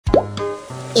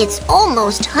It's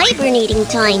almost hibernating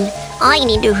time. I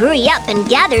need to hurry up and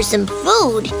gather some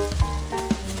food.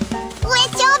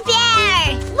 Little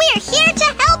Bear! We're here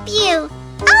to help you!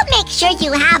 I'll make sure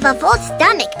you have a full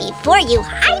stomach before you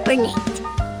hibernate.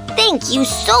 Thank you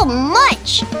so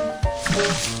much!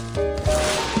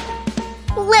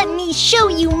 Let me show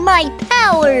you my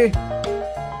power!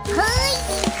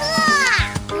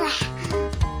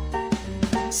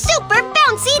 Super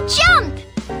bouncy jump!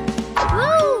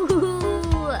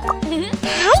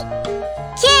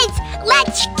 Kids,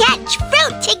 let's catch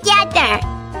fruit together!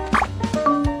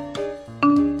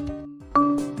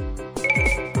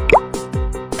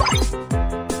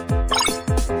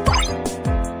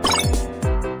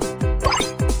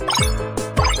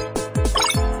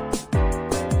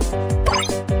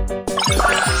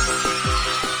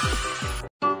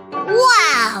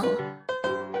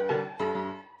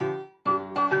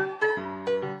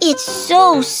 It's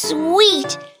so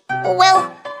sweet.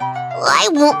 Well, I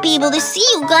won't be able to see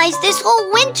you guys this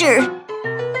whole winter.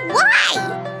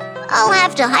 Why? I'll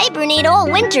have to hibernate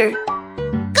all winter.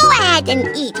 Go ahead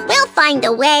and eat. We'll find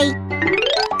a way.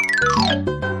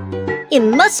 It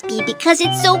must be because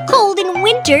it's so cold in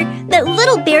winter that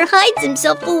Little Bear hides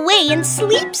himself away and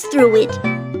sleeps through it.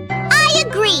 I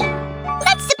agree.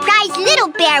 Let's surprise Little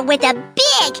Bear with a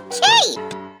big cape.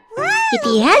 If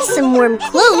he has some warm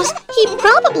clothes, he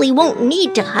probably won't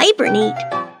need to hibernate.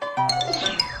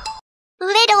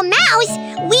 Little Mouse,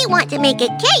 we want to make a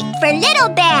cape for Little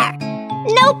Bear.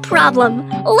 No problem.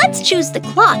 Let's choose the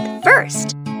cloth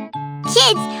first.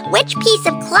 Kids, which piece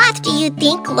of cloth do you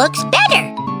think looks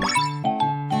better?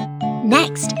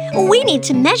 Next, we need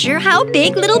to measure how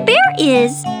big Little Bear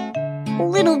is.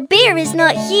 Little Bear is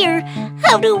not here.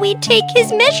 How do we take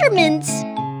his measurements?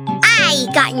 I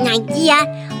got an idea.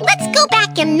 Let's go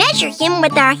back and measure him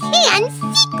with our hands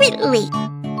secretly.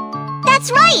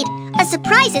 That's right. A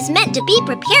surprise is meant to be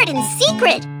prepared in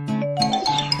secret.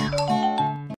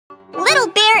 Little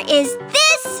Bear is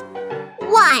this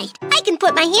wide. I can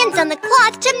put my hands on the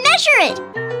cloth to measure it.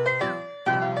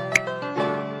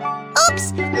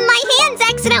 Oops, my hands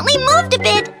accidentally moved a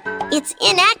bit. It's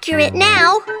inaccurate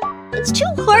now. It's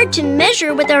too hard to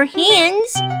measure with our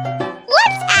hands.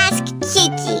 Let's ask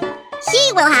Kiki.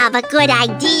 He will have a good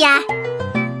idea.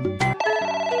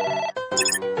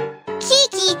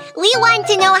 Kiki, we want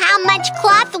to know how much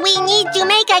cloth we need to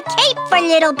make a cape for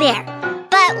Little Bear,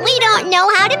 but we don't know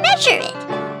how to measure it.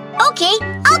 Okay,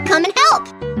 I'll come and help.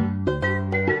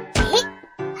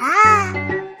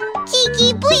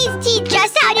 Kiki, please teach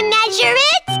us how to measure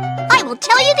it. I will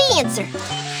tell you the answer.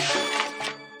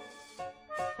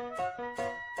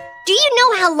 Do you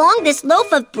know how long this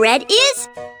loaf of bread is?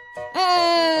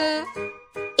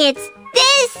 It's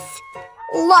this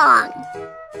long.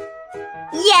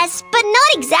 Yes, but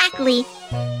not exactly.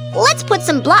 Let's put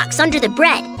some blocks under the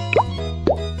bread.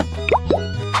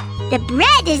 The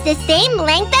bread is the same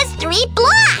length as 3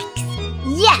 blocks.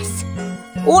 Yes.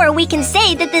 Or we can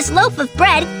say that this loaf of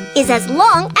bread is as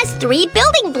long as 3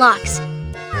 building blocks.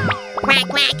 Quack,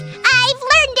 quack. I've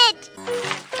learned it.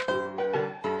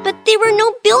 But there were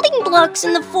no building blocks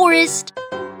in the forest.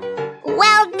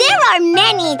 Well, there are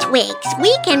many twigs.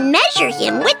 We can measure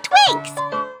him with twigs.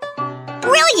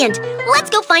 Brilliant! Let's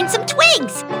go find some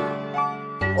twigs.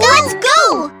 Let's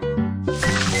go!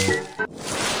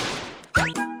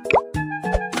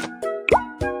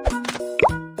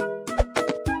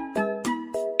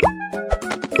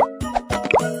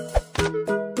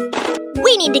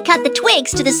 We need to cut the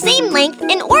twigs to the same length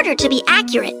in order to be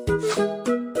accurate.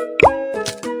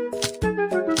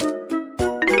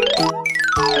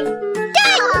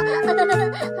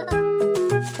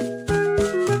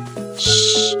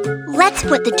 Shh! Let's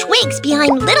put the twigs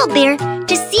behind Little Bear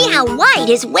to see how wide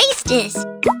his waist is.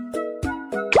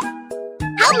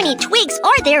 How many twigs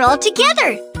are there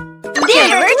altogether?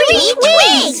 There are 3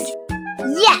 twigs!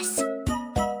 Yes!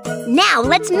 Now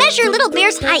let's measure Little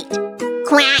Bear's height.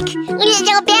 Quack!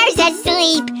 Little Bear's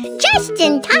asleep! Just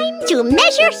in time to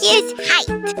measure his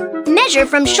height. Measure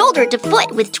from shoulder to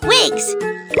foot with twigs.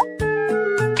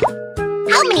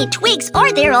 How many twigs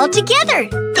are there altogether?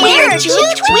 There are 2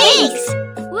 twigs!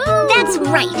 Woo. That's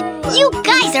right! You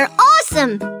guys are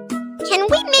awesome! Can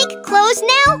we make clothes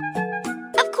now?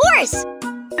 Of course!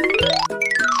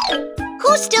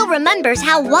 Who still remembers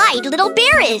how wide Little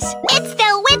Bear is? It's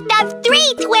the width of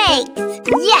 3 twigs!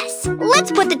 Yes!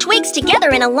 Let's put the twigs together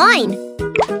in a line.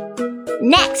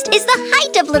 Next is the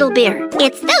height of Little Bear.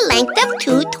 It's the length of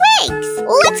 2 twigs.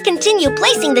 Let's continue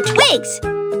placing the twigs.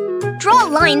 Draw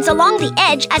lines along the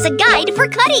edge as a guide for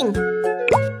cutting.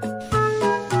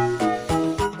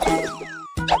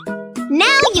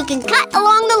 Now you can cut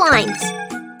along the lines.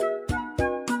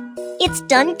 it's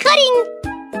done cutting.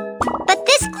 But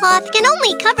this cloth can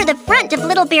only cover the front of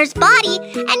Little Bear's body,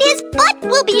 and his butt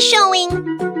will be showing.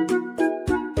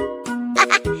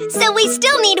 So we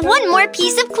still need one more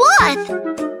piece of cloth.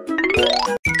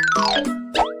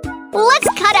 Let's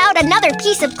cut out another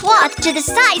piece of cloth to the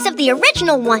size of the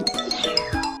original one.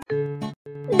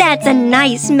 That's a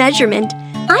nice measurement.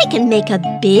 I can make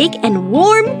a big and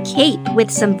warm cape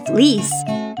with some fleece.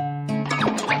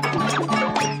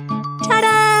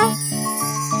 Ta-da!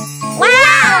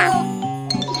 Wow!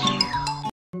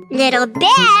 Little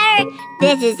Bear,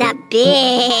 this is a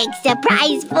big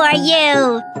surprise for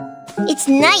you. It's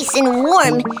nice and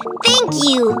warm. Thank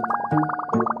you.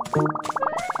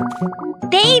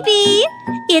 Baby,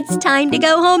 it's time to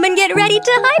go home and get ready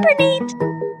to hibernate.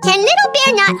 Can Little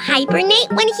Bear not hibernate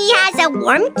when he has a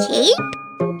warm cape?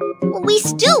 We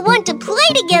still want to play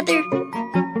together.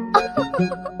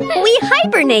 We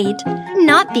hibernate,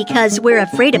 not because we're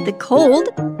afraid of the cold.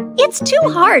 It's too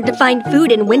hard to find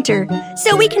food in winter,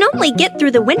 so we can only get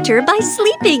through the winter by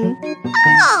sleeping.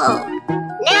 Oh,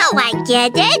 now I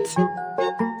get it.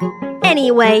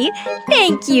 Anyway,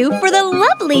 thank you for the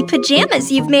lovely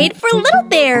pajamas you've made for Little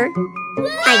Bear.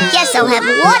 I guess I'll have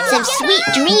lots of sweet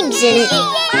dreams in it.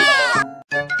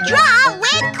 Draw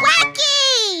with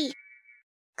Quacky!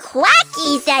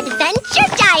 Quacky's Adventure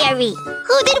Diary.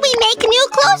 Who did we make new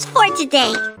clothes for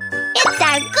today? It's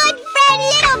our good friend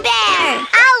Little Bear.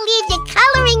 I'll leave the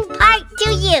coloring part to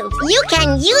you. You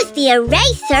can use the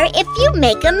eraser if you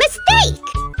make a mistake.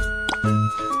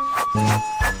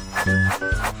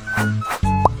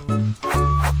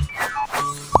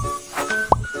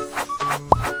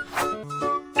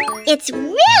 It's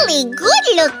really good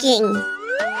looking.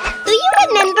 Do you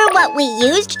remember what we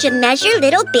used to measure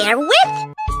Little Bear with?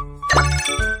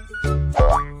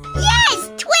 Yes,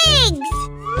 twigs!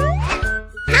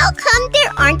 How come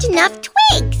there aren't enough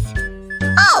twigs?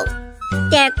 Oh,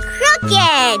 they're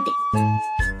crooked.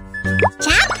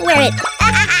 Tap where it...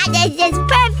 This is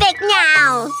perfect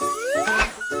now.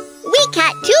 We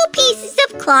cut 2 pieces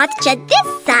of cloth to this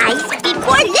size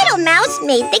before Little Mouse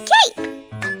made the cape.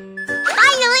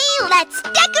 Finally, let's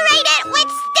decorate it with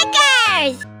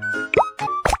stickers!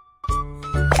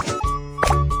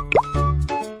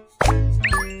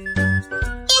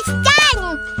 It's done!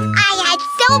 I had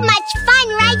so much fun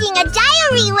writing a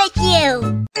diary with you!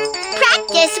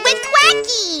 Practice with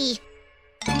Quacky!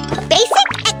 Basic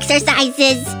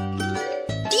exercises.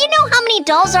 Do you know how many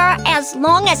dolls are as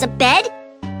long as a bed?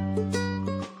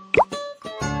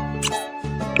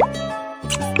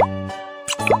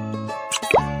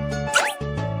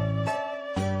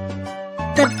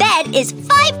 The bed is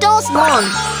 5 dolls long.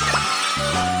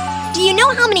 Do you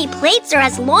know how many plates are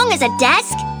as long as a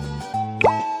desk?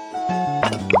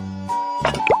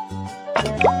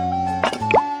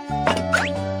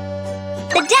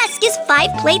 The desk is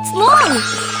 5 plates long.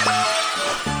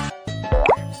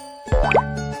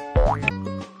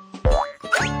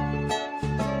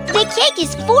 The cake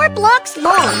is 4 blocks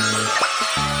long.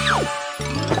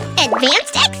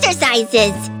 Advanced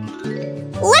exercises.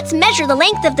 Let's measure the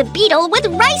length of the beetle with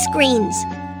rice grains.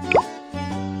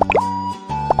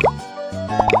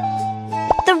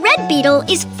 The red beetle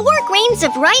is 4 grains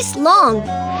of rice long.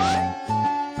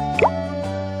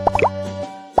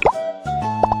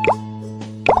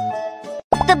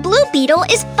 The blue beetle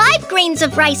is 5 grains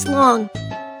of rice long.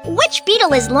 Which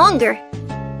beetle is longer?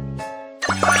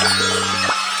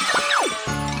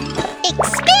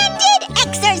 Expanded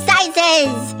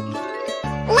exercises!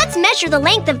 Let's measure the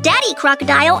length of Daddy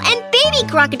Crocodile and Baby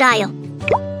Crocodile.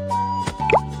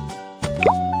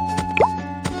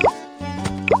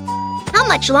 How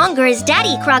much longer is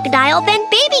Daddy Crocodile than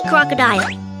Baby Crocodile?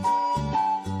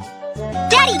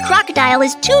 Daddy Crocodile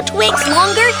is 2 twigs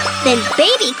longer than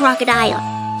Baby Crocodile.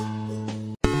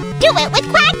 Do it with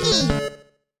Quacky!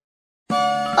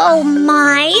 Oh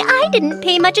my, I didn't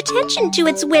pay much attention to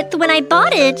its width when I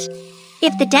bought it.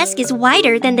 If the desk is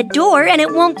wider than the door and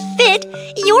it won't fit,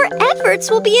 your efforts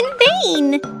will be in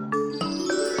vain.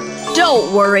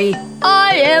 Don't worry,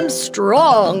 I am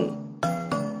strong.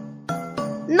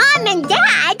 Mom and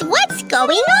Dad, what's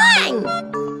going on?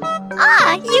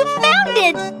 Ah, you found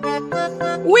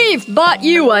it. We've bought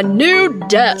you a new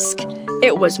desk.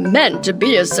 It was meant to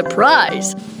be a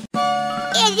surprise.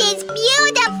 It is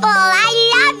beautiful. I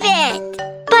love it.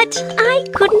 But I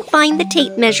couldn't find the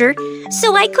tape measure,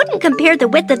 so I couldn't compare the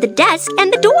width of the desk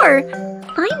and the door.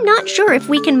 I'm not sure if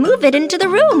we can move it into the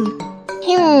room.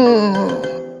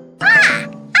 Ah,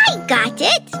 I got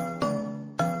it.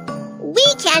 We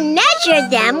can measure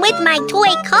them with my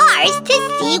toy cars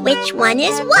to see which one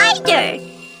is wider.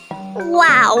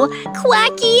 Wow,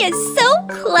 Quacky is so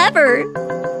clever.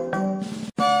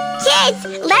 this!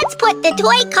 Let's put the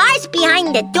toy cars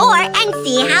behind the door and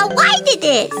see how wide it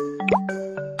is.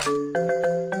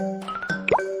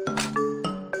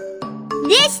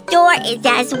 This door is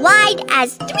as wide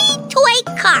as 3 toy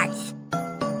cars.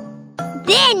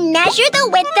 Then measure the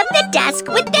width of the desk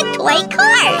with the toy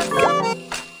cars.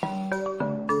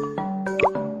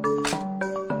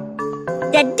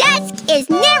 The desk is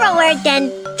narrower than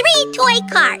 3 toy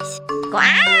cars.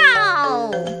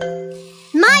 Wow!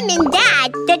 Mom and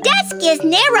Dad, the desk is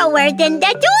narrower than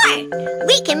the door.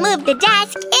 We can move the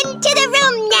desk into the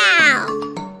room now.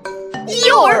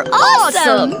 You're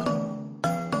awesome!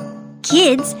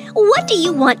 Kids, what do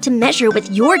you want to measure with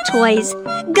your toys?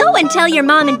 Go and tell your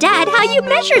mom and dad how you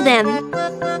measure them.